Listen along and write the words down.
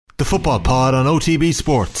The Football Pod on OTB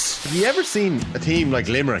Sports. Have you ever seen a team like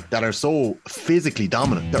Limerick that are so physically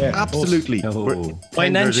dominant? They're absolutely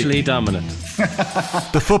financially dominant.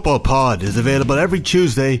 The Football Pod is available every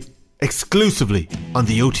Tuesday exclusively on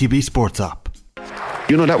the OTB Sports app.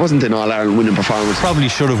 You know, that wasn't an All-Ireland winning performance. Probably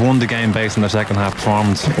should have won the game based on their second half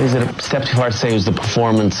performance. Is it a step too far to say it was the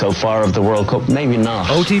performance so far of the World Cup? Maybe not.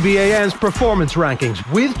 OTBAN's performance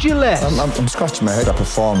rankings with Gillette. I'm scratching my head. That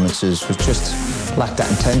performances was just lacked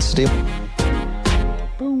that intensity.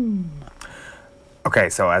 Boom. Okay,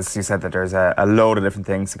 so as you said, that there's a load of different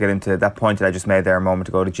things to get into. That point that I just made there a moment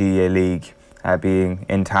ago, the GEA League being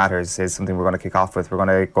in tatters, is something we're going to kick off with. We're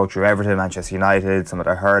going to go through Everton, Manchester United, some of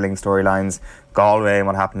the hurling storylines, Galway and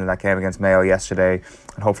what happened in that game against Mayo yesterday,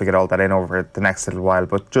 and hopefully get all that in over the next little while.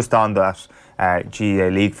 But just on that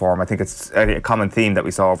GEA League form, I think it's a common theme that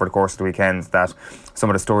we saw over the course of the weekend, that some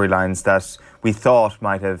of the storylines that we thought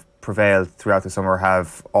might have prevailed throughout the summer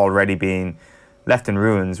have already been left in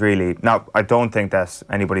ruins, really. Now, I don't think that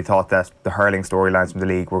anybody thought that the hurling storylines from the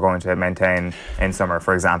league were going to maintain in summer,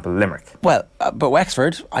 for example, Limerick. Well, but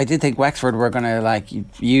Wexford, I did think Wexford were going to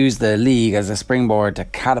use the league as a springboard to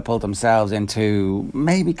catapult themselves into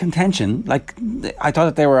maybe contention. I thought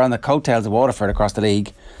that they were on the coattails of Waterford across the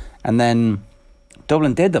league, and then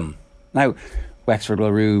Dublin did them. Now, Wexford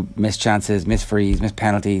will rue missed chances, missed frees, missed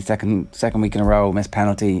penalty, second week in a row, missed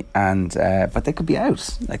penalty, and but they could be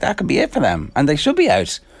out. That could be it for them, and they should be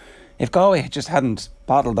out. If Galway just hadn't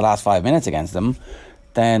bottled the last 5 minutes against them,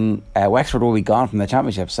 then Wexford will be gone from the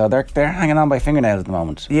championship. So they're hanging on by fingernails at the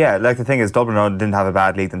moment. Yeah, the thing is, Dublin didn't have a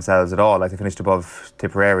bad league themselves at all. They finished above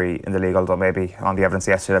Tipperary in the league, although maybe on the evidence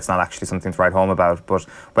yesterday that's not actually something to write home about. But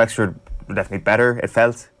Wexford were definitely better, it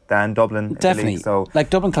felt, than Dublin. Definitely. In the league, so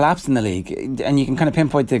Dublin collapsed in the league, and you can kind of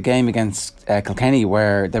pinpoint the game against Kilkenny,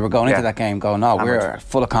 where they were going into that game going, we're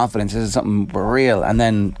full of confidence, this is something real, and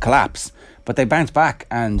then collapse. But they bounced back,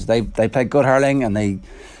 and they played good hurling, and they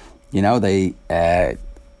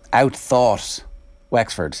outthought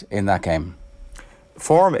Wexford in that game.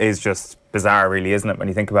 Form is just bizarre, really, isn't it, when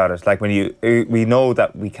you think about it? We know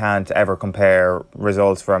that we can't ever compare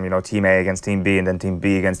results from Team A against Team B and then Team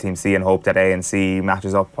B against Team C and hope that A and C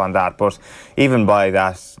matches up on that. But even by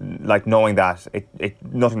that, knowing that,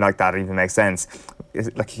 nothing like that even makes sense.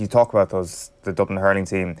 You talk about the Dublin hurling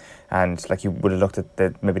team, and you would have looked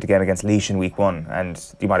at maybe the game against Laois in week 1, and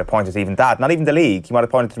you might have pointed to even that, not even the league. You might have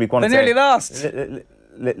pointed to week 1. They nearly lost.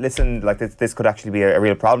 Listen, this could actually be a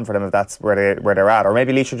real problem for them if that's where they're at, or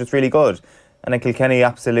maybe Laois are just really good, and then Kilkenny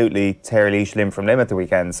absolutely tear Laois limb from limb at the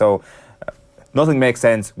weekend. So nothing makes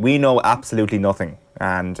sense. We know absolutely nothing,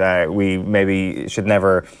 and we maybe should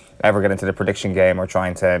never ever get into the prediction game or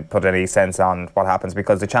trying to put any sense on what happens,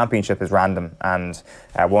 because the championship is random and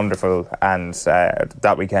wonderful, and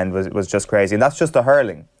that weekend was just crazy. And that's just the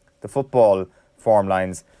hurling. The football form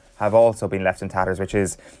lines have also been left in tatters, which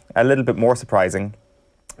is a little bit more surprising,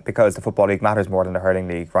 because the Football League matters more than the hurling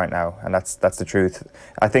league right now, and that's the truth.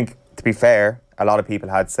 I think, to be fair, a lot of people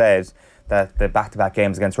had said that the back-to-back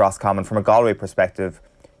games against Roscommon, from a Galway perspective,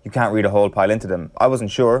 you can't read a whole pile into them. I wasn't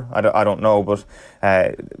sure, I don't know, but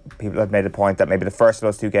people had made a point that maybe the first of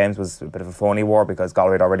those 2 games was a bit of a phony war because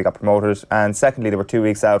Galway had already got promoted, and secondly, they were 2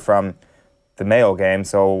 weeks out from the Mayo game,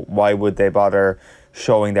 so why would they bother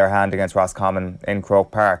showing their hand against Roscommon in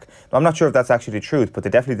Croke Park? Now, I'm not sure if that's actually the truth, but they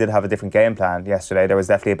definitely did have a different game plan yesterday. There was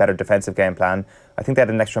definitely a better defensive game plan. I think they had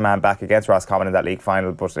an extra man back against Roscommon in that league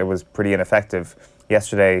final, but it was pretty ineffective.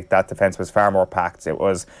 Yesterday, that defence was far more packed. It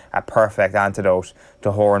was a perfect antidote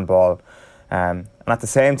to Hornball. And at the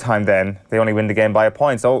same time then, they only win the game by a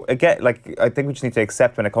point. So again, I think we just need to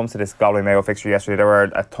accept, when it comes to this Galway-Mayo fixture yesterday, there were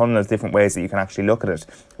a ton of different ways that you can actually look at it.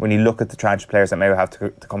 When you look at the transfer players that Mayo have to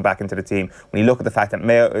come back into the team, when you look at the fact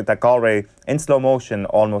that Galway, in slow motion,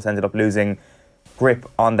 almost ended up losing grip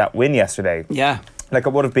on that win yesterday. Yeah. It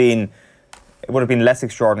would have been less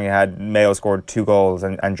extraordinary had Mayo scored 2 goals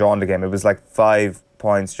and drawn the game. It was 5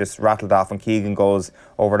 points just rattled off when Keegan goes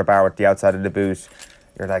over the bar at the outside of the boot.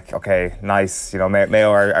 You're okay, nice.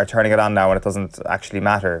 Mayo are turning it on now, and it doesn't actually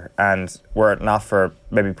matter. And were it not for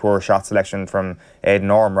maybe poor shot selection from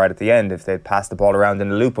Aidan Orme right at the end, if they'd passed the ball around in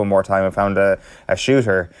the loop one more time and found a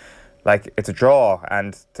shooter, it's a draw.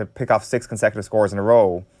 And to pick off 6 consecutive scores in a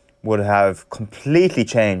row would have completely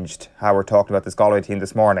changed how we're talking about this Galway team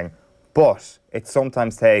this morning. But it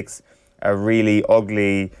sometimes takes a really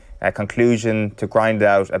ugly conclusion to grind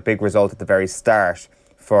out a big result at the very start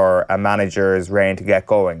for a manager's reign to get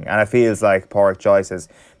going. And it feels like Pádraic Joyce has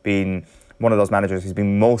been one of those managers who's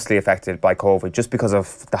been mostly affected by COVID, just because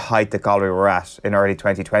of the height that Galway were at in early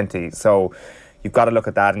 2020. So you've got to look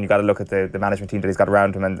at that, and you've got to look at the management team that he's got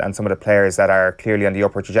around him, and some of the players that are clearly on the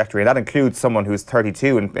upward trajectory. And that includes someone who's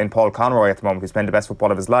 32 in Paul Conroy at the moment, who's playing the best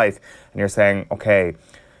football of his life. And you're saying, okay,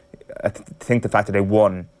 I think the fact that they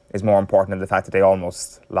won is more important than the fact that they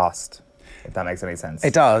almost lost, if that makes any sense.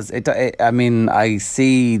 It does. I mean, I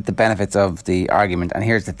see the benefits of the argument, and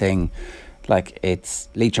here's the thing. Like, it's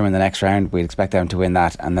Leitrim in the next round. We'd expect them to win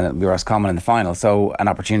that, and then it'll be Roscommon in the final. So an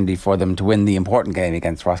opportunity for them to win the important game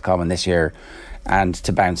against Roscommon this year and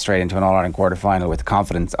to bounce straight into an All-Ireland quarter-final with the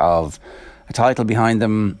confidence of a title behind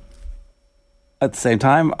them. At the same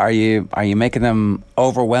time, are you making them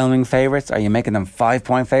overwhelming favourites? Are you making them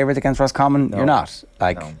 5-point favourites against Roscommon? No. You're not.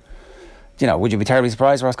 No. You know, would you be terribly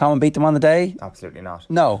surprised if Roscommon beat them on the day? Absolutely not.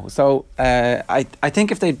 No. So I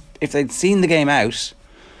think if they'd seen the game out,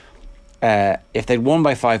 if they'd won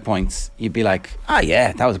by 5 points, you'd be like,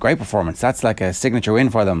 yeah, that was a great performance. That's like a signature win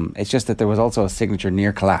for them. It's just that there was also a signature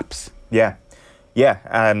near collapse. Yeah,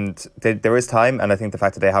 and there is time, and I think the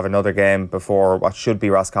fact that they have another game before what should be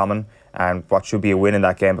Roscommon and what should be a win in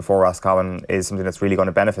that game before Roscommon is something that's really going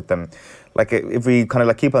to benefit them. Like, if we kind of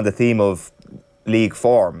like keep on the theme of league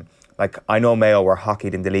form, like, I know Mayo were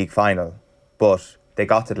hockeyed in the league final, but they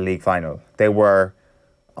got to the league final. They were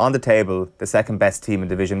on the table the second best team in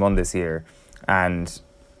Division 1 this year, and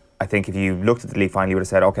I think if you looked at the league final, you would have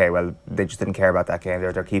said, okay, well, they just didn't care about that game.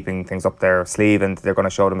 They're keeping things up their sleeve, and they're going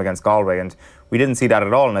to show them against Galway. And we didn't see that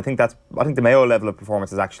at all. And I think the Mayo level of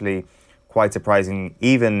performance is actually quite surprising,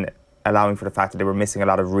 even allowing for the fact that they were missing a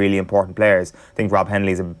lot of really important players. I think Rob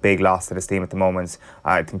Henley is a big loss to this team at the moment.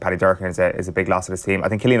 I think Paddy Durkin is a big loss to this team. I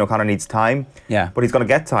think Killian O'Connor needs time, but he's going to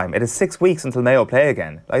get time. It is 6 weeks until Mayo play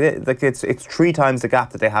again. It's 3 times the gap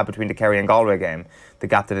that they had between the Kerry and Galway game, the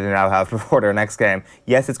gap that they now have before their next game.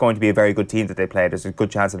 Yes, it's going to be a very good team that they play. There's a good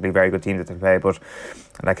chance it'll be a very good team that they play, but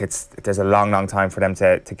there's a long time for them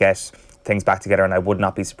to get things back together, and I would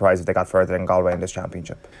not be surprised if they got further than Galway in this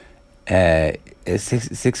championship.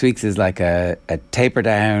 6 weeks is like a taper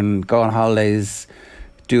down, go on holidays,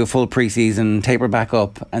 do a full pre-season, taper back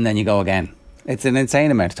up, and then you go again. It's an insane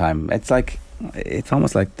amount of time. It's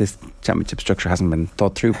almost like this championship structure hasn't been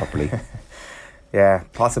thought through properly. Yeah,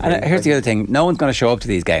 possibly. And here's the other thing: no one's going to show up to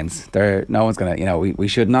these games. No one's going to. We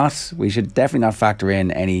should definitely not factor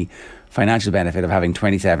in any financial benefit of having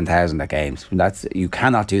 27,000 at games. You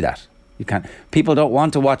cannot do that. You can't. People don't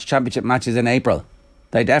want to watch championship matches in April.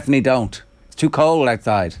 They definitely don't. It's too cold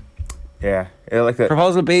outside. Yeah,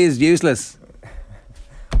 Proposal B is useless.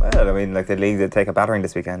 Well, I mean, like, the league did take a battering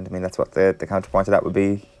this weekend. I mean, that's what the counterpoint to that would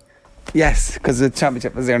be. Yes, because the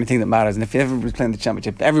championship is the only thing that matters, and if everybody was playing the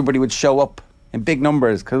championship, everybody would show up in big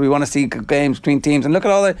numbers because we want to see games between teams. And look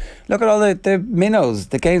at all the minnows,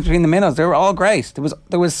 the games between the minnows. They were all great.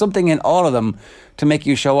 There was something in all of them to make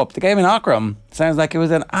you show up. The game in Ockram sounds like it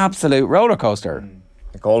was an absolute roller coaster.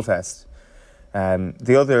 A goal fest.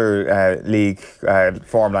 The other league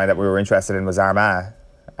form line that we were interested in was Armagh.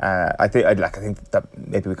 I think that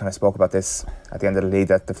maybe we kind of spoke about this at the end of the league,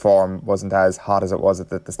 that the form wasn't as hot as it was at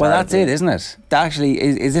the start. Well, that's it, isn't it? Actually,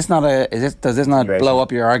 does this not blow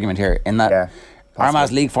up your argument here? In that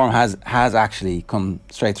Armagh's league form has actually come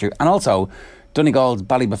straight through, and also Donegal's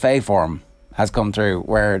Ballybuffet form has come through,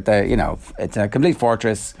 where it's a complete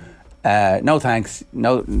fortress. No thanks.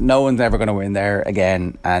 No one's ever going to win there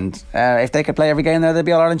again. And if they could play every game there, they'd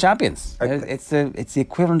be All-Ireland champions. It's the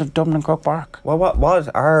equivalent of Dublin and Croke Park. Well, what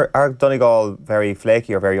are Donegal very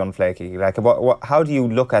flaky or very unflaky? Like, how do you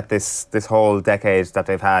look at this whole decade that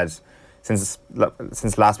they've had since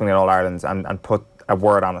last winning All-Ireland and put a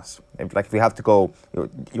word on it? If you have to go,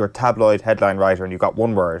 you're a tabloid headline writer and you've got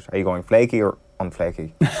one word, are you going flaky or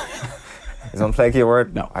unflaky? Is unflaky a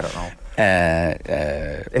word? No, I don't know.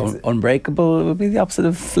 Unbreakable would be the opposite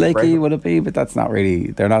of flaky, would it be? But that's not really.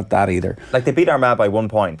 They're not that either. Like, they beat Armagh by 1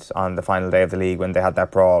 point on the final day of the league when they had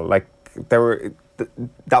that brawl. Like,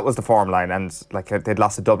 that was the form line, and like, they'd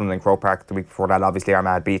lost to Dublin in Croke Park the week before that. Obviously,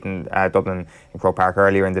 Armagh had beaten Dublin in Croke Park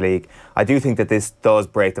earlier in the league. I do think that this does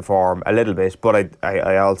break the form a little bit, but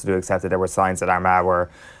I also do accept that there were signs that Armagh were,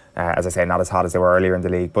 as I say, not as hot as they were earlier in the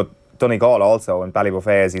league. But Donegal also and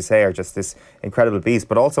Ballybuffet, as you say, are just this incredible beast.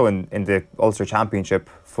 But also in the Ulster Championship,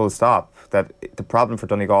 full stop, that the problem for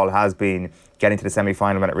Donegal has been getting to the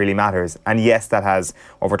semi-final when it really matters. And yes, that has,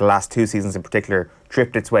 over the last 2 seasons in particular,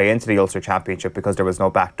 tripped its way into the Ulster Championship because there was no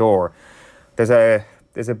back door. There's a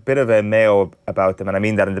bit of a Mayo about them, and I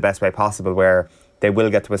mean that in the best way possible, where they will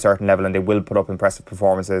get to a certain level and they will put up impressive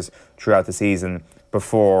performances throughout the season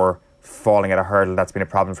before falling at a hurdle that's been a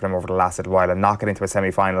problem for them over the last little while, and not getting to a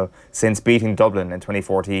semi-final since beating Dublin in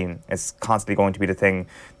 2014 is constantly going to be the thing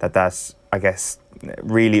that I guess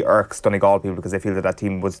really irks Donegal people because they feel that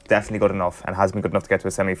team was definitely good enough and has been good enough to get to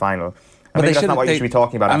a semi-final. But that's not what you should be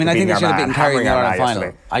talking about. I mean, I think they should have beaten Kerry in the All-Ireland final.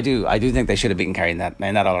 Yesterday. I do think they should have beaten Kerry in that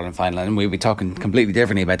All-Ireland final, and we'd be talking completely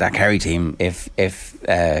differently about that Kerry team if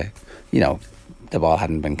you know, the ball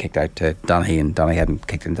hadn't been kicked out to Donaghy and Donaghy hadn't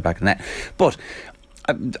kicked it into the back of the net. But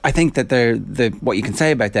I think that what you can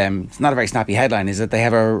say about them, it's not a very snappy headline, is that they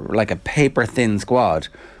have a paper thin squad.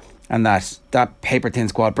 And that paper-thin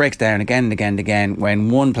squad breaks down again and again and again when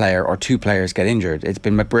one player or two players get injured. It's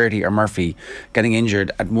been McBrearty or Murphy getting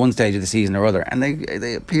injured at one stage of the season or other. And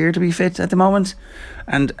they appear to be fit at the moment.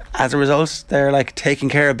 And as a result, they're like taking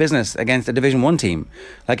care of business against a Division 1 team.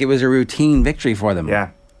 Like it was a routine victory for them.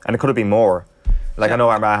 Yeah, and it could have been more. I know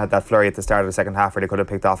Armagh had that flurry at the start of the second half where they could have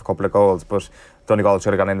picked off a couple of goals, but Donegal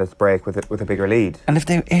should have gone into the break with a bigger lead. And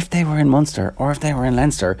if they were in Munster or if they were in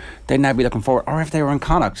Leinster, they'd now be looking forward, or if they were in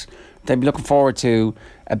Connacht, they'd be looking forward to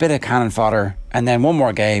a bit of cannon fodder and then one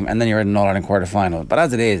more game and then you're in an All-Ireland quarter-final. But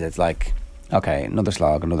as it is, it's like, okay, another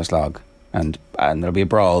slog, and there'll be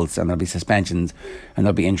brawls and there'll be suspensions and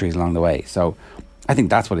there'll be injuries along the way. So I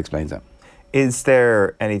think that's what explains it. Is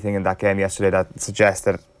there anything in that game yesterday that suggests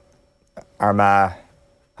that Armagh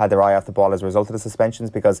had their eye off the ball as a result of the suspensions?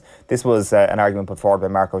 Because this was an argument put forward by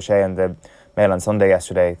Mark O'Shea in the Mail on Sunday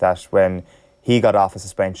yesterday, that when he got off a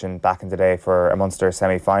suspension back in the day for a Munster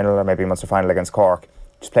semi-final or maybe a Munster final against Cork,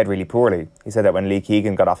 just played really poorly. He said that when Lee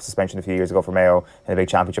Keegan got off a suspension a few years ago for Mayo in a big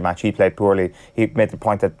championship match, he played poorly. He made the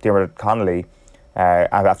point that Diarmuid Connolly,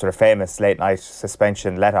 after a famous late night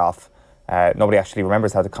suspension let off, nobody actually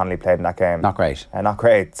remembers how Connolly played in that game. Not great. Not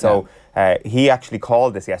great. So he actually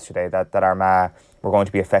called this yesterday that Armagh were going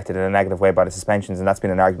to be affected in a negative way by the suspensions, and that's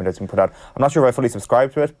been an argument that's been put out. I'm not sure if I fully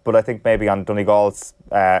subscribe to it, but I think maybe on Donegal's,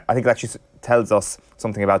 I think it actually tells us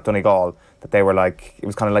something about Donegal, that they were like, it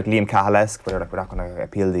was kind of like Liam Cahill-esque, but they're like, we're not going to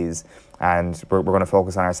appeal these, and we're going to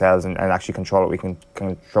focus on ourselves and actually control what we can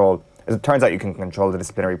control. As it turns out, you can control the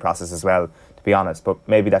disciplinary process as well, to be honest, but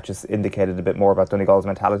maybe that just indicated a bit more about Donegal's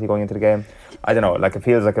mentality going into the game. I don't know, like it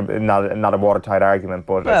feels like not a watertight argument,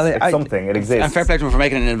 but it's something, it exists. And fair play to them for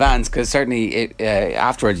making it in advance, because certainly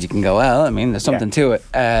afterwards you can go, well, I mean, there's something to it.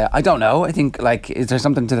 I don't know, I think, like, is there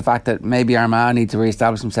something to the fact that maybe Armagh need to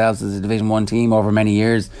re-establish themselves as a Division 1 team over many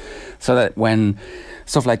years, so that when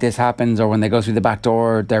stuff like this happens or when they go through the back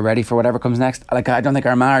door, they're ready for whatever comes next? Like, I don't think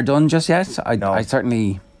Armagh are done just yet. I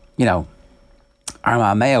certainly, you know,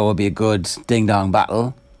 Armagh Mayo will be a good ding-dong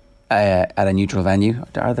battle at a neutral venue.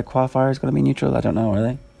 Are the qualifiers going to be neutral? I don't know, are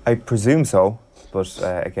they? I presume so, but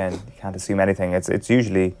again, you can't assume anything. It's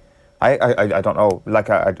usually, I don't know, like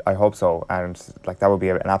I hope so, and like that would be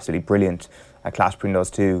an absolutely brilliant clash between those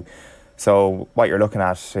two. So what you're looking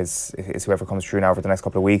at is whoever comes through now over the next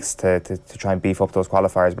couple of weeks to try and beef up those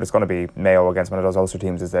qualifiers, but it's going to be Mayo against one of those Ulster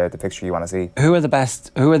teams is the fixture you want to see. Who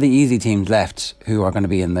are the easy teams left who are going to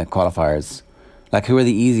be in the qualifiers? Like, who are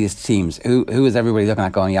the easiest teams? Who is everybody looking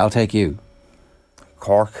at going, yeah, I'll take you?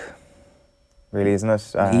 Cork, really, isn't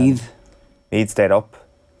it? Meath. Meath stayed up.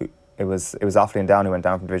 It was Offaly and Down who went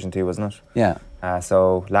down from Division 2, wasn't it? Yeah.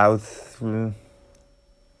 So Louth,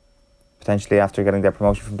 potentially after getting their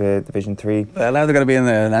promotion from the Division 3. Louth are going to be in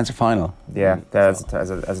the Leinster final. Yeah, as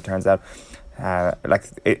it turns out.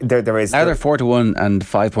 There is... Now they're 4-1 and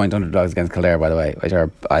 5-point underdogs against Kildare, by the way, which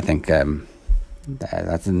are, I think...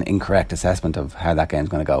 that's an incorrect assessment of how that game's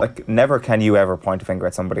going to go. Like, never can you ever point a finger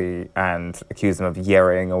at somebody and accuse them of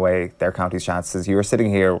yerring away their county's chances. You're sitting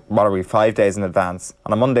here, what are we, 5 days in advance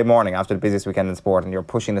on a Monday morning after the busiest weekend in sport, and you're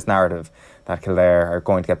pushing this narrative that Kildare are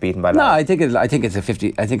going to get beaten by that. No, I think it's a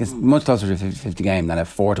 50. I think it's much closer to a 50-50 game than a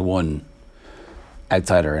 4-1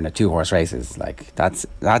 outsider in a 2-horse races. Like, that's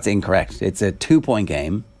incorrect. It's a 2-point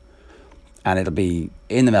game, and it'll be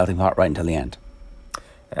in the melting pot right until the end.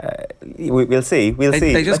 We'll see.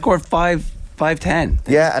 They just scored 5-10.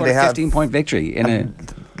 Yeah, and they have 15-point victory in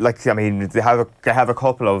a. Like, I mean, they have a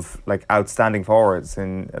couple of like outstanding forwards,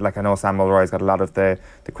 and like I know Sam Mulroy's got a lot of the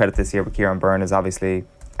credit this year, but Kieran Byrne is obviously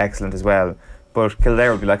excellent as well. But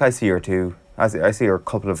Kildare will be like, I see your two. I see your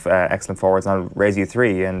couple of excellent forwards, and I'll raise you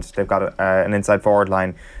 3, and they've got an inside forward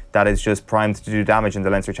line that is just primed to do damage in the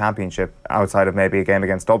Leinster Championship outside of maybe a game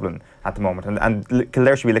against Dublin at the moment. And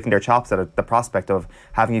Kildare should be licking their chops at the prospect of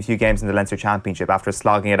having a few games in the Leinster Championship after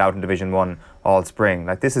slogging it out in Division 1 all spring.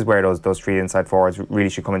 Like, this is where those 3 inside forwards really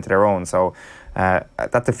should come into their own. So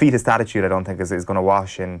that defeatist attitude, I don't think, is going to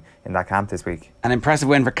wash in that camp this week. An impressive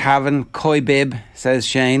win for Cavan. Coy Bib, says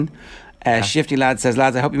Shane. Shifty Lad says,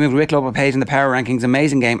 lads, I hope you moved Wicklow up a page in the power rankings.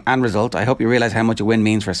 Amazing game and result. I hope you realise how much a win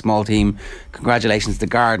means for a small team. Congratulations to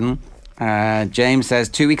Garden. James says,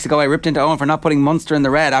 2 weeks ago I ripped into Owen for not putting Munster in the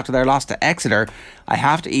red after their loss to Exeter. I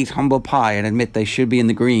have to eat humble pie and admit they should be in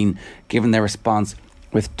the green given their response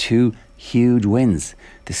with 2 huge wins.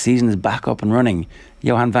 The season is back up and running.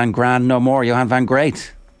 Johan van Grand no more. Johan van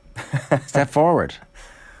Great. Step forward.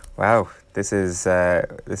 Wow, this is a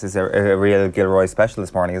real Gilroy special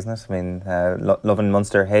this morning, isn't it? I mean, loving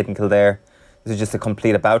Munster, hating Kildare. This is just a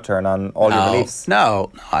complete about turn on all your beliefs.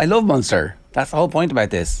 No, I love Munster. That's the whole point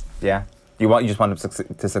about this. Yeah, you just want them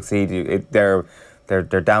to succeed. Their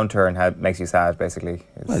downturn makes you sad, basically.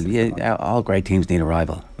 All great teams need a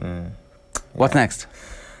rival. What's next?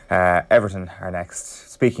 Everton are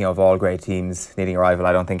next. Speaking of all great teams needing a rival,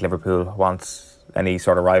 I don't think Liverpool wants any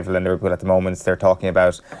sort of rival in Liverpool at the moment. They're talking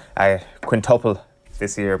about a quintuple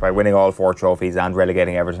this year by winning all 4 trophies and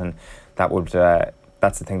relegating Everton.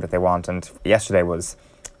 That's the thing that they want. And yesterday was,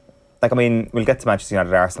 we'll get to Manchester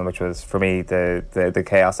United Arsenal, which was, for me, the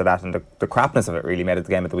chaos of that and the crapness of it really made it the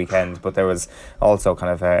game at the weekend. But there was also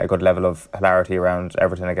kind of a good level of hilarity around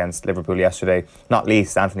Everton against Liverpool yesterday. Not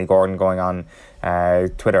least Anthony Gordon going on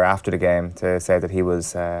Twitter after the game to say that he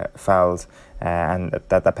was fouled and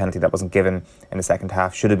that penalty that wasn't given in the second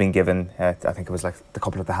half should have been given. I think it was like a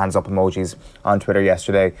couple of the hands up emojis on Twitter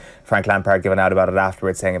yesterday. Frank Lampard giving out about it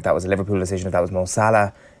afterwards, saying if that was a Liverpool decision, if that was Mo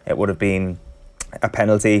Salah, it would have been a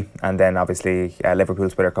penalty. And then obviously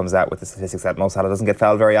Liverpool's Twitter comes out with the statistics that Mo Salah doesn't get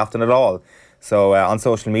fouled very often at all. So on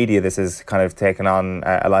social media this is kind of taken on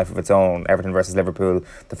a life of its own. Everton versus Liverpool,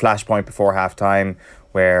 the flashpoint before half time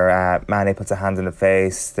where Mane puts a hand in the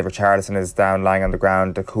face, the Richarlison is down lying on the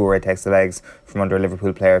ground, Doucouré takes the legs from under a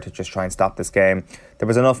Liverpool player to just try and stop this game. There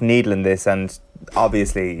was enough needle in this, and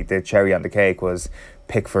obviously the cherry on the cake was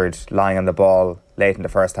Pickford lying on the ball late in the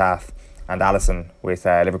first half, and Alisson with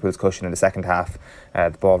Liverpool's cushion in the second half.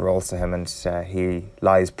 The ball rolls to him and he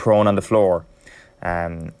lies prone on the floor,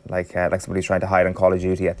 like somebody's trying to hide on Call of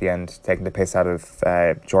Duty at the end, taking the piss out of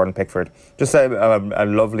Jordan Pickford. Just a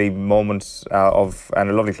lovely moment and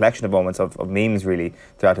a lovely collection of moments of memes really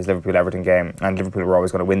throughout this Liverpool-Everton game. And Liverpool were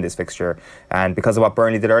always going to win this fixture, and because of what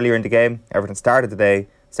Burnley did earlier in the game, Everton started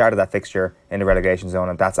that fixture in the relegation zone,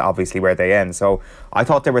 and that's obviously where they end. So I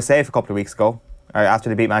thought they were safe a couple of weeks ago after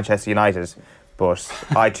they beat Manchester United, but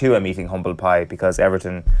I too am eating humble pie because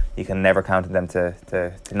Everton, you can never count on them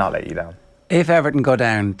to not let you down. If Everton go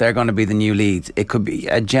down, they're going to be the new Leeds. It could be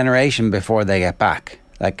a generation before they get back.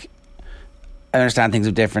 Like, I understand things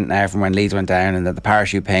are different now from when Leeds went down, and that the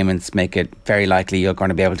parachute payments make it very likely you're going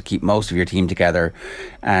to be able to keep most of your team together,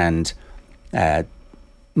 and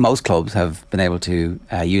most clubs have been able to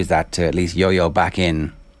use that to at least yo-yo back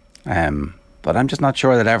in. But I'm just not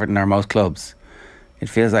sure that Everton are most clubs. It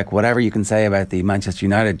feels like whatever you can say about the Manchester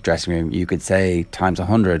United dressing room, you could say times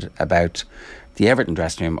 100 about the Everton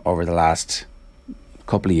dressing room over the last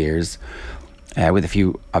couple of years, with a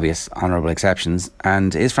few obvious honourable exceptions.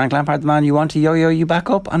 And is Frank Lampard the man you want to yo-yo you back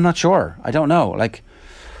up? I'm not sure. I don't know.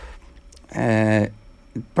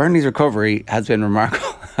 Burnley's recovery has been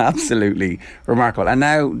remarkable, absolutely remarkable. And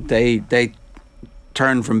now they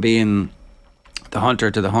turn from being the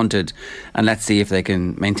hunter to the hunted, and let's see if they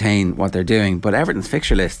can maintain what they're doing. But Everton's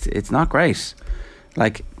fixture list, it's not great.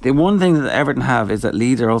 Like, the one thing that Everton have is that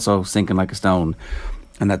Leeds are also sinking like a stone,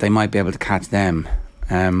 and that they might be able to catch them.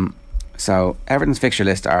 So Everton's fixture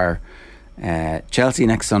list are Chelsea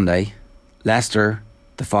next Sunday, Leicester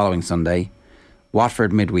the following Sunday,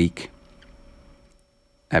 Watford midweek,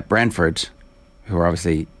 Brentford, who are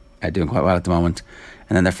obviously doing quite well at the moment,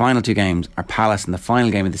 and then their final 2 games are Palace, and the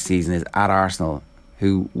final game of the season is at Arsenal,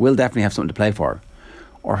 who will definitely have something to play for,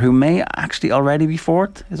 or who may actually already be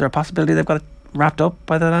fourth. Is there a possibility they've got it wrapped up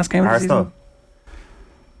by the last game of the season?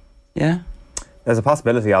 Yeah, there's a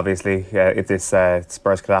possibility, obviously, if this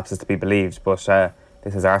Spurs collapse is to be believed, but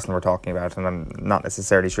this is Arsenal we're talking about, and I'm not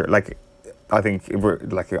necessarily sure. Like, I think if we're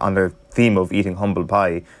on the theme of eating humble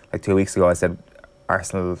pie, 2 weeks ago I said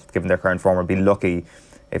Arsenal, given their current form, would be lucky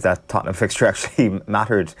if that Tottenham fixture actually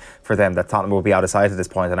mattered for them, that Tottenham will be out of sight at this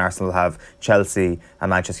point, and Arsenal will have Chelsea and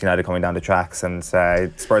Manchester United coming down the tracks, and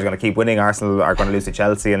Spurs are going to keep winning, Arsenal are going to lose to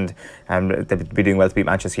Chelsea, and they'll be doing well to beat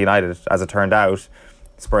Manchester United. As it turned out,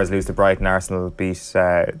 Spurs lose to Brighton, Arsenal beat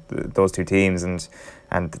those 2 teams,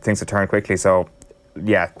 and things have turned quickly. So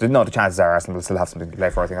yeah, the chances are Arsenal will still have something to play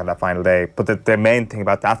for, I think, on that final day. But the main thing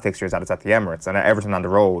about that fixture is that it's at the Emirates, and Everton on the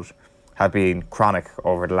road have been chronic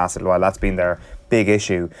over the last little while. That's been their big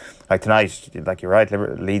issue. Like tonight, like you're right,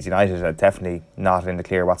 Leeds United are definitely not in the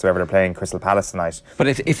clear whatsoever. They're playing Crystal Palace tonight. But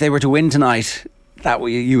if they were to win tonight, that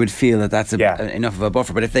you would feel that that's enough of a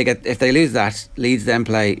buffer. But if they lose that, Leeds then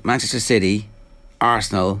play Manchester City,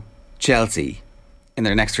 Arsenal, Chelsea, in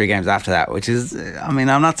their next 3 games after that, which is, I mean,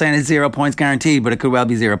 I'm not saying it's 0 points guaranteed, but it could well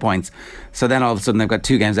be 0 points. So then all of a sudden they've got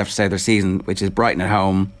 2 games after, say, their season, which is Brighton at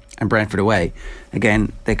home and Brentford away.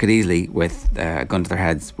 Again, they could easily, with a gun to their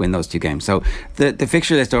heads, win those 2 games. So the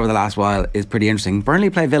fixture list over the last while is pretty interesting. Burnley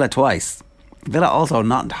play Villa twice. Villa also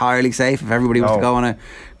not entirely safe if everybody was to go on a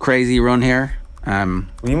crazy run here. Not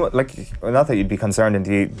that you'd be concerned in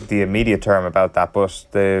the immediate term about that, but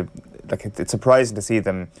it's surprising to see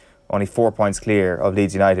them only 4 points clear of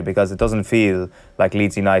Leeds United, because it doesn't feel like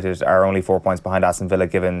Leeds United are only 4 points behind Aston Villa,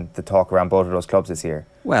 given the talk around both of those clubs this year.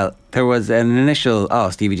 Well, there was an initial,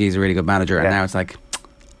 Stevie G is a really good manager, and now it's like,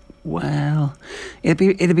 well,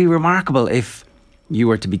 it'd be remarkable if you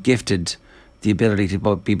were to be gifted the ability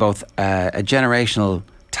to be both a generational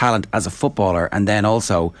talent as a footballer and then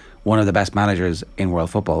also one of the best managers in world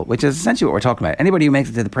football, which is essentially what we're talking about. Anybody who makes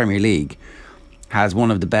it to the Premier League has one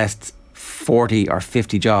of the best 40 or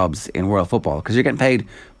 50 jobs in world football, because you're getting paid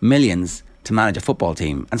millions to manage a football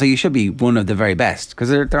team, and so you should be one of the very best, because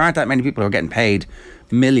there aren't that many people who are getting paid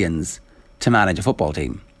millions to manage a football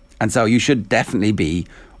team, and so you should definitely be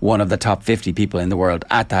one of the top 50 people in the world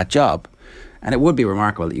at that job. And it would be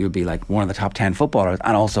remarkable that you would be like one of the top 10 footballers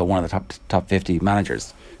and also one of the top 50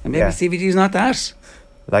 managers, and maybe CVG is not that.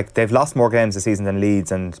 Like, they've lost more games this season than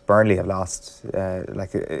Leeds and Burnley have lost.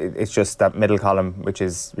 It's just that middle column which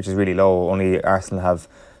is really low. Only Arsenal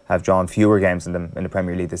have drawn fewer games in the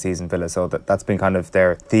Premier League this season, Villa. So that's been kind of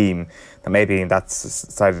their theme. That maybe in that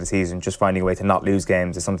side of the season, just finding a way to not lose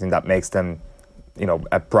games is something that makes them,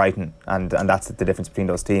 at Brighton, and that's the difference between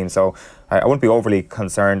those teams. So I wouldn't be overly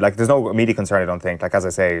concerned. Like, there's no immediate concern, I don't think. Like, as I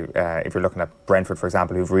say, if you're looking at Brentford, for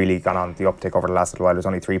example, who've really gone on the uptick over the last little while, there's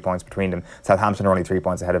only 3 points between them. Southampton are only 3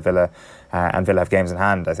 points ahead of Villa, and Villa have games in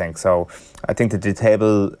hand, I think. So I think that the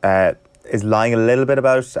table is lying a little bit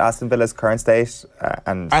about Aston Villa's current state.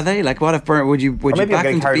 And are they? Like, what if would you back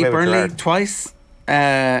them to beat Burnley twice?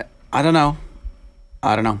 I don't know.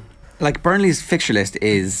 Like, Burnley's fixture list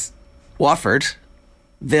is Watford,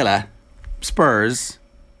 Villa, Spurs,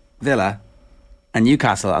 Villa and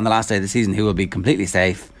Newcastle on the last day of the season, who will be completely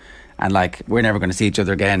safe, and like, we're never going to see each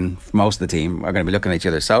other again. Most of the team are going to be looking at each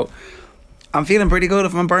other. So I'm feeling pretty good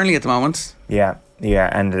if I'm Burnley at the moment. Yeah,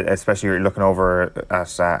 and especially you're looking over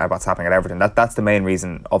at what's happening at Everton. That's the main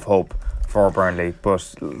reason of hope for Burnley.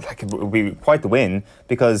 But like, it would be quite the win,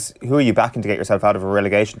 because who are you backing to get yourself out of a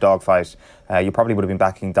relegation dogfight? You probably would have been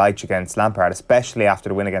backing Dyche against Lampard, especially after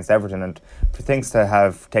the win against Everton, and for things to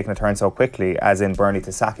have taken a turn so quickly, as in Burnley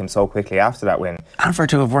to sack him so quickly after that win, and for it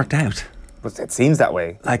to have worked out. But it seems that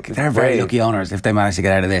way. Like, they're very lucky owners if they manage to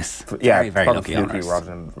get out of this. Yeah, very lucky owners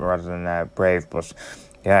rather than brave. But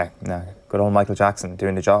yeah, no, good old Michael Jackson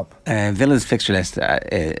doing the job. Villa's fixture list,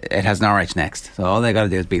 it has Norwich next, so all they got to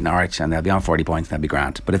do is beat Norwich and they'll be on 40 points and they'll be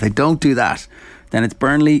grand. But if they don't do that, then it's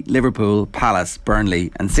Burnley, Liverpool, Palace,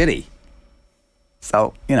 Burnley and City.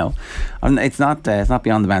 So, it's not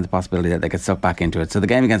beyond the bounds of possibility that they get sucked back into it. So the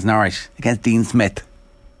game against Norwich, against Dean Smith,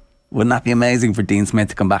 wouldn't that be amazing for Dean Smith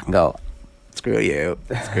to come back and go, screw you,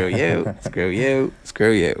 screw you, screw you,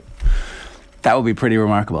 screw you? That would be pretty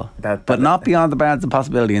remarkable. But not beyond the bounds of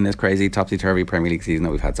possibility in this crazy topsy-turvy Premier League season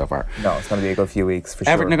that we've had so far. No, it's going to be a good few weeks for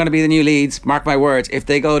sure. Everton are going to be the new Leeds. Mark my words. If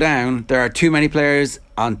they go down, there are too many players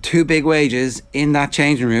on too big wages in that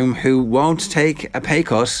changing room who won't take a pay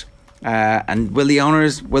cut. And will the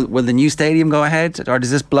owners, will the new stadium go ahead, or does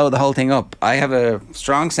this blow the whole thing up? I have a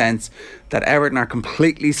strong sense that Everton are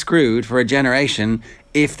completely screwed for a generation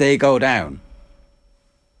if they go down.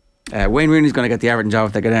 Wayne Rooney's going to get the Everton job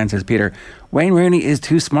if they go down, says Peter. Wayne Rooney is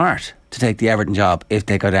too smart to take the Everton job if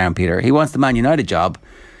they go down, Peter. He wants the Man United job,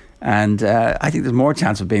 and I think there's more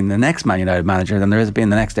chance of being the next Man United manager than there is of being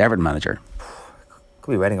the next Everton manager.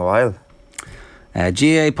 Could be waiting a while.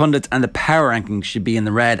 GA pundits and the power rankings should be in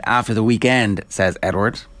the red after the weekend, says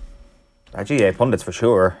Edward. GA pundits for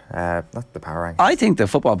sure, not the power rankings. I think the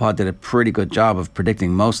Football Pod did a pretty good job of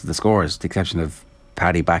predicting most of the scores, with the exception of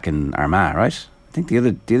Paddy back in Armagh, right? I think the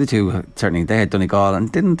other two, certainly they had Donegal,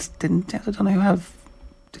 and didn't I don't know who have,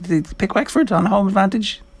 did they pick Wexford on home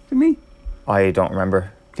advantage? Didn't he? I don't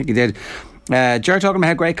remember. I think he did. Jared talking about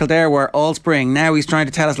how great Kildare were all spring. Now he's trying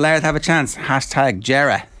to tell us Louth have a chance.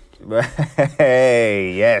 #Jera.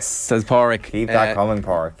 Hey, yes, says Porrick. Keep that coming,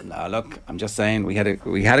 Porrick. No, look, I'm just saying we had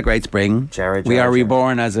a great spring. Jared, we are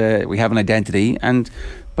reborn as we have an identity,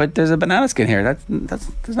 but there's a banana skin here.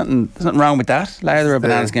 There's nothing wrong with that. Louth are a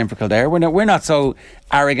banana skin for Kildare. We're not so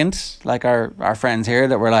arrogant like our friends here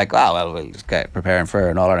that we're like, oh well, we'll just get preparing for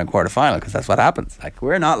an All-Ireland quarter-final because that's what happens. Like,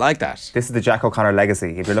 we're not like that. This is the Jack O'Connor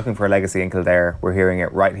legacy. If you're looking for a legacy in Kildare, we're hearing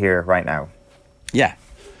it right here, right now. Yeah,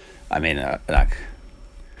 I mean,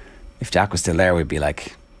 if Jack was still there, we'd be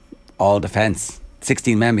like all defence,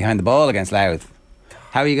 16 men behind the ball against Louth.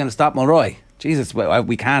 How are you going to stop Mulroy? Jesus,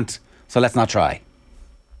 we can't. So let's not try.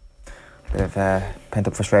 Bit of pent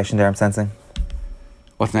up frustration there, I'm sensing.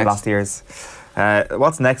 What's next? The last years.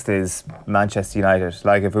 What's next is Manchester United.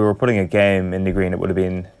 Like, if we were putting a game in the green, it would have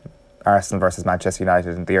been Arsenal versus Manchester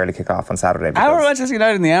United in the early kick-off on Saturday. How are Manchester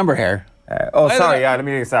United in the amber here? Let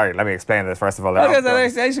me explain this first of all. They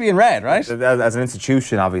used to be in red, right? As an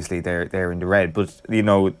institution, obviously, they're in the red. But, you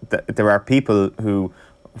know, there are people who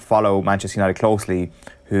follow Manchester United closely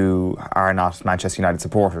who are not Manchester United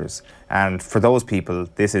supporters. And for those people,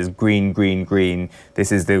 this is green, green, green. This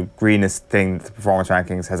is the greenest thing the performance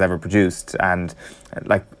rankings has ever produced. And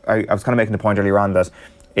like I was kind of making the point earlier on that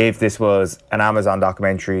if this was an Amazon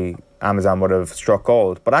documentary, Amazon would have struck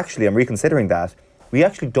gold. But actually, I'm reconsidering that. We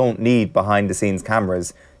actually don't need behind-the-scenes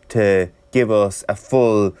cameras to give us a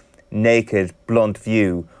full, naked, blunt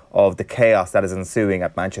view of the chaos that is ensuing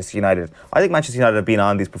at Manchester United. I think Manchester United have been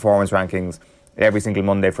on these performance rankings every single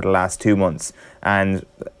Monday for the last 2 months. And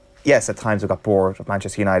yes, at times I got bored of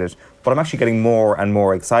Manchester United, but I'm actually getting more and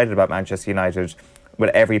more excited about Manchester United with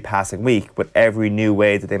every passing week, with every new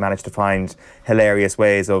way that they manage to find hilarious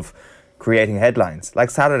ways of creating headlines. Like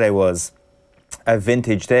Saturday was a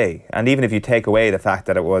vintage day, and even if you take away the fact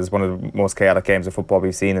that it was one of the most chaotic games of football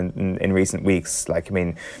we've seen in recent weeks, like, I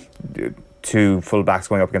mean, two full-backs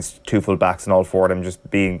going up against two full-backs and all four of them just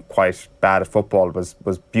being quite bad at football was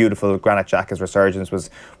beautiful. Granit Xhaka's resurgence was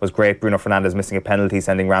great. Bruno Fernandes missing a penalty,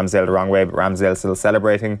 sending Ramsdale the wrong way, but Ramsdale still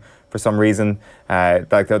celebrating for some reason.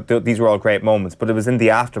 These were all great moments, but it was in the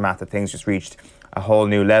aftermath that things just reached a whole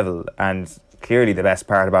new level. And clearly the best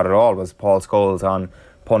part about it all was Paul Scholes on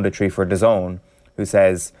punditry for DAZN, who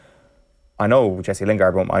says, I know Jesse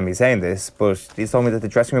Lingard won't mind me saying this, but he told me that the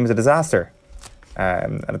dressing room is a disaster.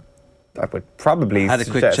 And I would probably had a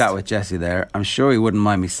quick chat with Jesse there. I'm sure he wouldn't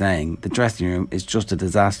mind me saying the dressing room is just a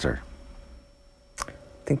disaster. I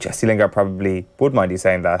think Jesse Lingard probably would mind you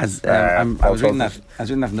saying that. I was reading that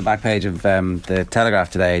from the back page of the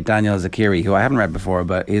Telegraph today. Daniel Zakiri, who I haven't read before,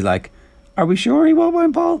 but he's like, "Are we sure he won't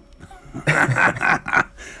mind Paul?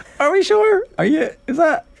 Are we sure? Is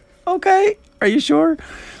that okay? Are you sure?"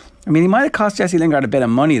 I mean, he might have cost Jesse Lingard a bit of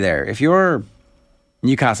money there. If you're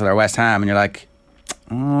Newcastle or West Ham and you're like,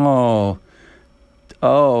 Oh,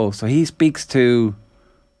 so he speaks to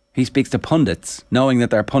pundits, knowing that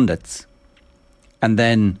they're pundits, and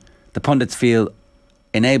then the pundits feel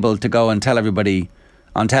enabled to go and tell everybody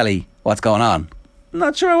on telly what's going on. I'm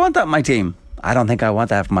not sure I want that in my team. I don't think I want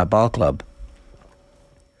that for my ball club.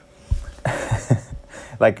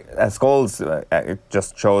 Like Scholes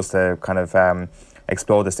just chose to kind of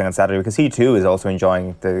explode this thing on Saturday, because he too is also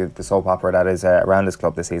enjoying the soap opera that is around his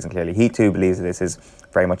club this season. Clearly he too believes that this is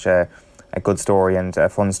very much a good story and a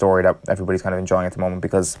fun story that everybody's kind of enjoying at the moment,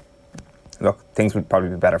 because look, things would probably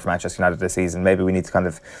be better for Manchester United this season. Maybe we need to kind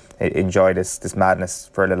of enjoy this madness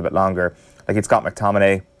for a little bit longer. Like, it's got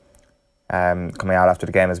McTominay coming out after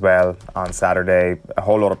the game as well on Saturday. A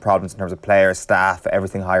whole lot of problems in terms of players, staff,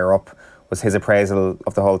 everything higher up was his appraisal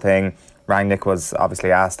of the whole thing. Rangnick was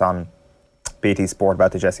obviously asked on BT Sport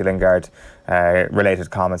about the Jesse Lingard related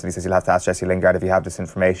comments, and he says you'll have to ask Jesse Lingard if you have this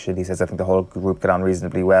information. He says I think the whole group get on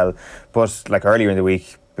reasonably well, but like earlier in the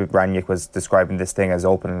week Rangnick was describing this thing as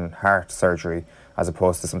open heart surgery as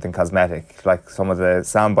opposed to something cosmetic. Like, some of the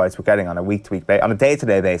sound bites we're getting on a week-to-week on a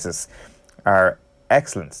day-to-day basis are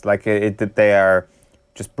excellent. Like, they are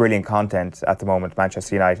just brilliant content at the moment,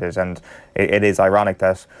 Manchester United, and it is ironic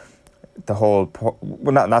that the whole,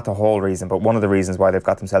 well, not the whole reason, but one of the reasons why they've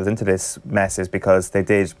got themselves into this mess is because they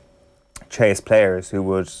did chase players who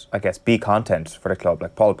would, I guess, be content for the club.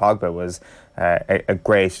 Like, Paul Pogba was a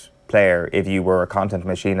great player if you were a content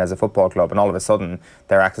machine as a football club, and all of a sudden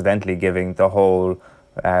they're accidentally giving the whole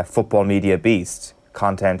football media beast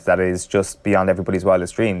content that is just beyond everybody's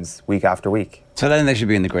wildest dreams week after week. So then they should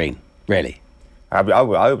be in the green, really? I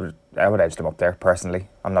would edge them up there personally.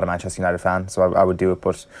 I'm not a Manchester United fan, so I would do it,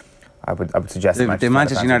 but I would suggest the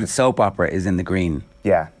Manchester United soap opera is in the green.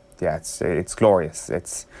 Yeah, it's glorious.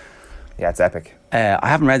 It's epic. I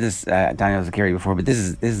haven't read this Daniel Zakiri before, but this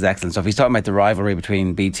is excellent stuff. He's talking about the rivalry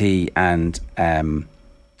between BT and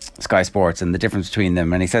Sky Sports and the difference between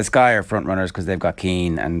them. And he says Sky are front runners because they've got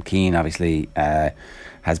Keane, and Keane obviously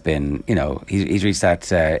has been, he's reached that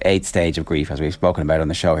 8th stage of grief, as we've spoken about on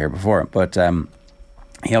the show here before. But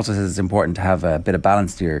he also says it's important to have a bit of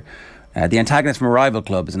balance here. The antagonist from a rival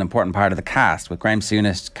club is an important part of the cast, with Graham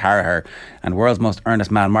Souness, Carragher and world's most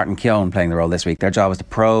earnest man Martin Keown playing the role this week. Their job is to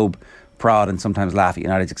probe, prod and sometimes laugh at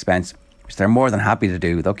United's expense, which they're more than happy to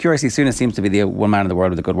do, though curiously Souness seems to be the one man in the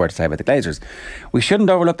world with a good word to say about the Glazers. We shouldn't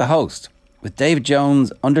overlook the host, with Dave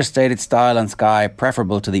Jones' understated style on Sky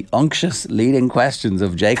preferable to the unctuous leading questions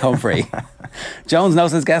of Jake Humphrey. Jones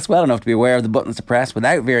knows his guests well enough to be aware of the buttons to press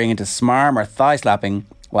without veering into smarm or thigh slapping,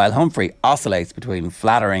 while Humphrey oscillates between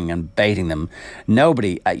flattering and baiting them.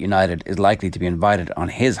 Nobody at United is likely to be invited on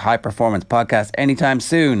his high-performance podcast anytime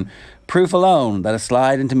soon. Proof alone that a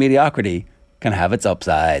slide into mediocrity can have its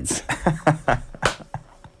upsides.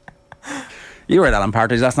 You were at Alan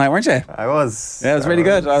Partridge last night, weren't you? I was. Yeah, it was really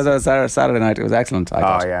good. I was Saturday night. It was excellent, I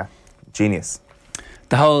thought. Oh, yeah. Genius.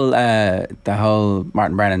 The whole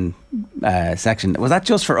Martin Brennan section, was that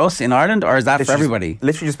just for us in Ireland, or is that for everybody?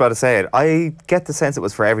 Literally just about to say it. I get the sense it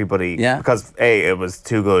was for everybody. Yeah. Because A, it was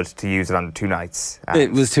too good to use it on 2 nights.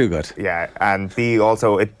 It was too good. Yeah. And B,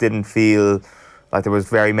 also, it didn't feel like there was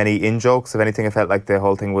very many in-jokes. If anything, it felt like the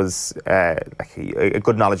whole thing was like a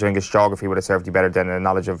good knowledge of English geography would have served you better than a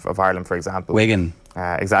knowledge of Ireland, for example. Wigan.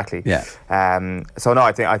 Exactly. Yeah. So no,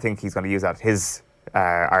 I think he's going to use that. His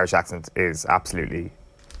Irish accent is absolutely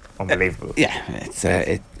unbelievable. Yeah, it's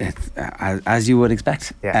as you would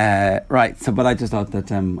expect. Yeah. Right. So, but I just thought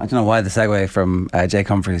that I don't know why the segue from Jake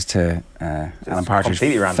Humphreys to Alan Partridge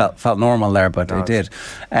felt normal there, but it did.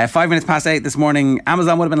 5 minutes past 8 this morning.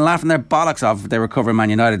 Amazon would have been laughing their bollocks off if they were covering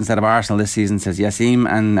Man United instead of Arsenal this season, says Yassim.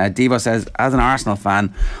 And Devo says, as an Arsenal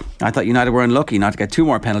fan, I thought United were unlucky not to get 2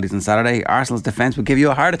 more penalties on Saturday. Arsenal's defence would give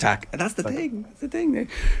you a heart attack. And that's the thing. That's the thing.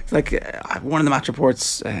 It's like one of the match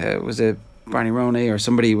reports was a Barney Roney or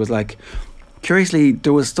somebody was like, curiously,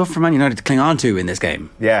 there was stuff for Man United to cling on to in this game.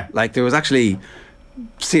 Yeah. Like there was actually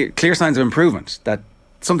clear signs of improvement, that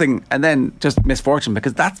something, and then just misfortune,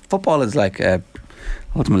 because that football is like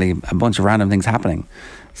ultimately a bunch of random things happening.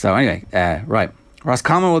 So anyway, right.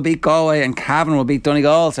 Roscommon will beat Galway and Cavan will beat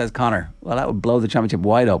Donegal, says Connor. Well, that would blow the championship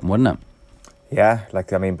wide open, wouldn't it? Yeah,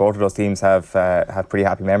 like I mean, both of those teams have pretty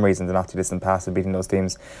happy memories in the not too distant past of beating those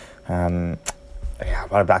teams. Yeah,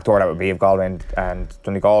 what a backdoor that would be if Galway and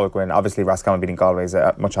Donegal would win. Obviously, Roscommon beating Galway is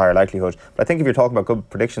a much higher likelihood. But I think if you're talking about good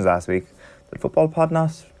predictions last week, did Football Pod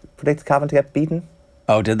not predict Cavan to get beaten?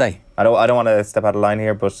 Oh, did they? I don't want to step out of line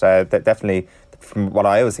here, but definitely from what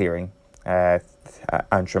I was hearing,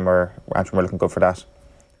 Antrim were looking good for that.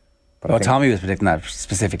 But Tommy was predicting that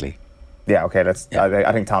specifically. Yeah, okay.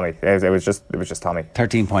 I think Tommy. It was just Tommy.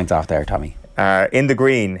 13 points off there, Tommy. In the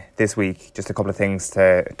green this week, just a couple of things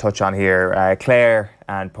to touch on here. Clare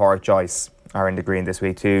and Pádraig Joyce are in the green this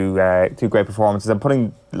week. Two great performances. I'm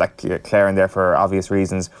putting Clare in there for obvious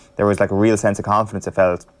reasons. There was like a real sense of confidence, I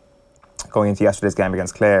felt, going into yesterday's game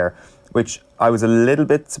against Clare, which I was a little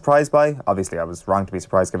bit surprised by. Obviously, I was wrong to be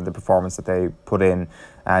surprised given the performance that they put in.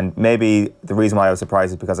 And maybe the reason why I was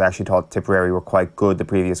surprised is because I actually thought Tipperary were quite good the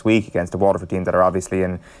previous week against the Waterford team that are obviously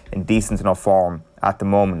in decent enough form at the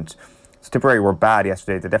moment. So Tipperary were bad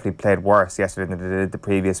yesterday. They definitely played worse yesterday than they did the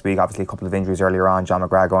previous week. Obviously, a couple of injuries earlier on. John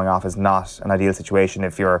McGrath going off is not an ideal situation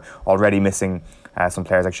if you're already missing some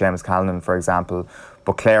players like Seamus Callanan, for example.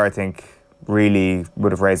 But Clare, I think, really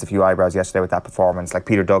would have raised a few eyebrows yesterday with that performance. Like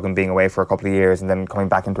Peter Duggan being away for a couple of years and then coming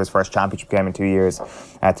back into his first championship game in 2 years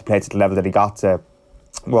to play to the level that he got to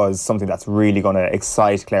was something that's really going to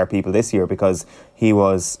excite Clare people this year, because he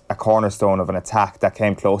was a cornerstone of an attack that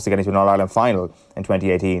came close to getting to an All-Ireland final in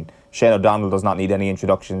 2018. Shane O'Donnell does not need any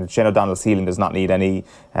introduction. Shane O'Donnell's ceiling does not need any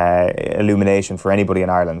illumination for anybody in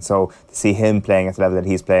Ireland. So to see him playing at the level that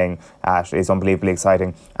he's playing at is unbelievably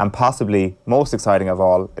exciting. And possibly most exciting of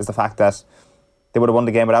all is the fact that they would have won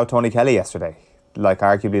the game without Tony Kelly yesterday. Like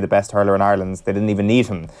arguably the best hurler in Ireland. They didn't even need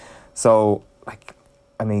him. So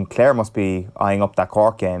Clare must be eyeing up that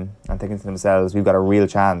Cork game and thinking to themselves, we've got a real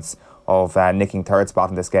chance of nicking third spot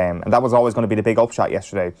in this game. And that was always going to be the big upshot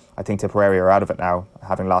yesterday. I think Tipperary are out of it now,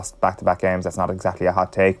 having lost back-to-back games. That's not exactly a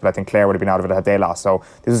hot take, but I think Clare would have been out of it had they lost. So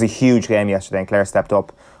this was a huge game yesterday, and Clare stepped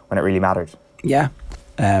up when it really mattered. Yeah.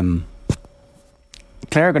 Clare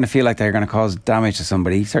are going to feel like they're going to cause damage to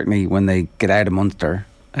somebody, certainly when they get out of Munster.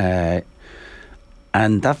 And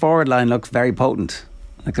that forward line looks very potent.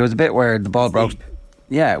 Like there was a bit where the ball broke.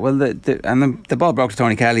 Yeah, well, the ball broke to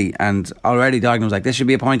Tony Kelly, and already Duggan was like, "This should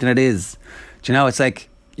be a point," and it is. Do you know? It's like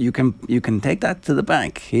you can take that to the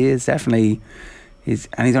bank. He is definitely he's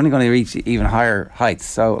only going to reach even higher heights.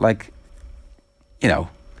 So, they're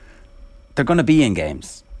going to be in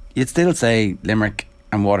games. You'd still say Limerick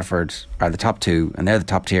and Waterford are the top two, and they're the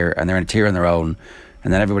top tier, and they're in a tier on their own,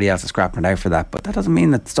 and then everybody else is scrapping it out for that. But that doesn't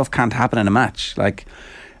mean that stuff can't happen in a match. Like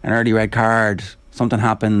an early red card, something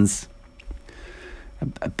happens.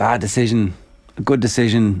 A bad decision, a good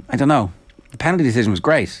decision, I don't know. The penalty decision was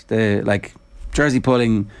great. jersey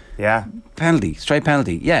pulling. Yeah. Penalty, straight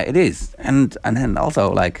penalty. Yeah, it is. And then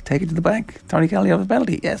also, like, take it to the bank. Tony Kelly have a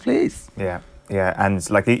penalty. Yes, please. Yeah. Yeah, and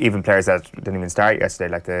like even players that didn't even start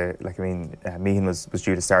yesterday, Meehan was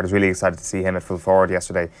due to start. I was really excited to see him at full forward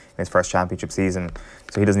yesterday in his first championship season.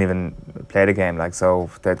 So he doesn't even play the game. Like, so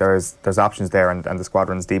there's options there, and the squad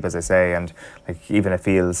runs deep, as I say. And like, even it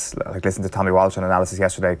feels like, listening to Tommy Walsh on analysis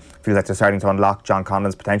yesterday, feels like they're starting to unlock John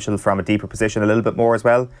Conlon's potential from a deeper position a little bit more as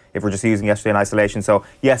well, if we're just using yesterday in isolation. So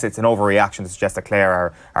yes, it's an overreaction to suggest that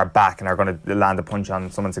Clare are back and are going to land a punch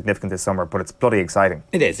on someone significant this summer, but it's bloody exciting.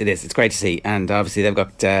 It is. It's great to see. And obviously they've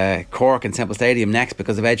got Cork and Semple Stadium next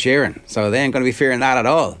because of Ed Sheeran, so they ain't going to be fearing that at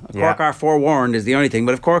all. Cork are forewarned is the only thing,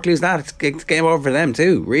 but if Cork lose that, it's game over for them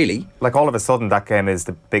too, really. Like, all of a sudden that game is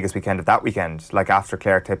the biggest weekend of that weekend, like after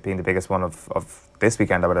Clare Tip being the biggest one of this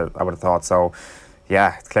weekend, I would have thought. So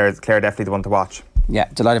yeah, Clare definitely the one to watch. Yeah,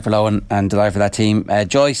 delighted for Lohan and delighted for that team.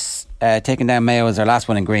 Joyce taking down Mayo as their last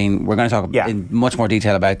one in green. We're going to talk in much more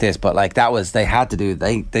detail about this, but like, that was, they had to do,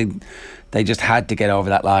 they just had to get over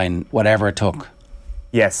that line, whatever it took.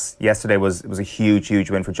 Yes, yesterday was a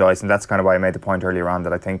huge win for Joyce, and that's kind of why I made the point earlier on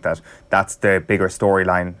that I think that's the bigger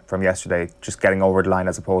storyline from yesterday, just getting over the line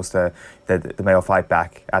as opposed to the Mayo fight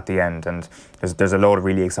back at the end. And there's a load of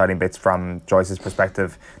really exciting bits from Joyce's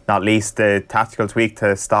perspective, not least the tactical tweak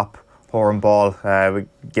to stop Horan Ball,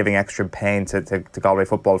 giving extra pain to Galway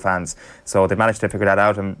football fans. So they managed to figure that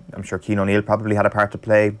out, and I'm sure Cian O'Neill probably had a part to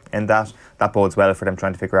play in that. That bodes well for them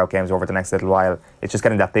trying to figure out games over the next little while. It's just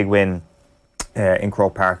getting that big win in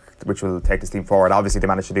Croke Park, which will take this team forward. Obviously they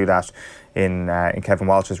managed to do that in Kevin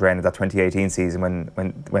Walsh's reign of that 2018 season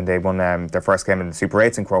when they won their first game in the Super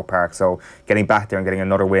 8s in Croke Park. So getting back there and getting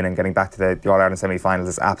another win and getting back to the All-Ireland semi-finals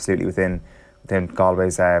is absolutely within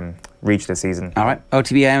Galway's reach this season. Alright,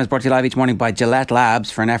 OTB AM is brought to you live each morning by Gillette Labs.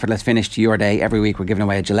 For an effortless finish to your day, every week we're giving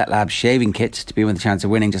away a Gillette Labs shaving kit to be with a chance of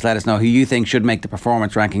winning. Just let us know who you think should make the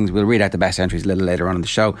performance rankings. We'll read out the best entries a little later on in the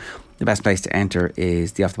show. The best place to enter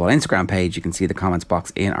is the Off the Ball Instagram page. You can see the comments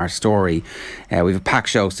box in our story. We have a packed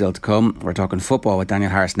show still to come. We're talking football with Daniel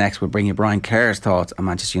Harris next. We'll bring you Brian Kerr's thoughts on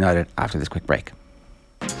Manchester United after this quick break.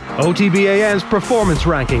 OTBAM's performance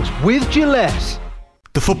rankings with Gillette.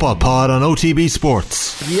 The Football Pod on OTB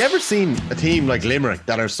Sports. Have you ever seen a team like Limerick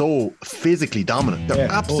that are so physically dominant?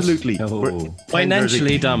 They're absolutely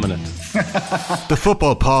financially dominant. The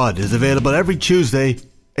Football Pod is available every Tuesday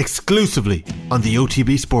exclusively on the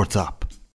OTB Sports app.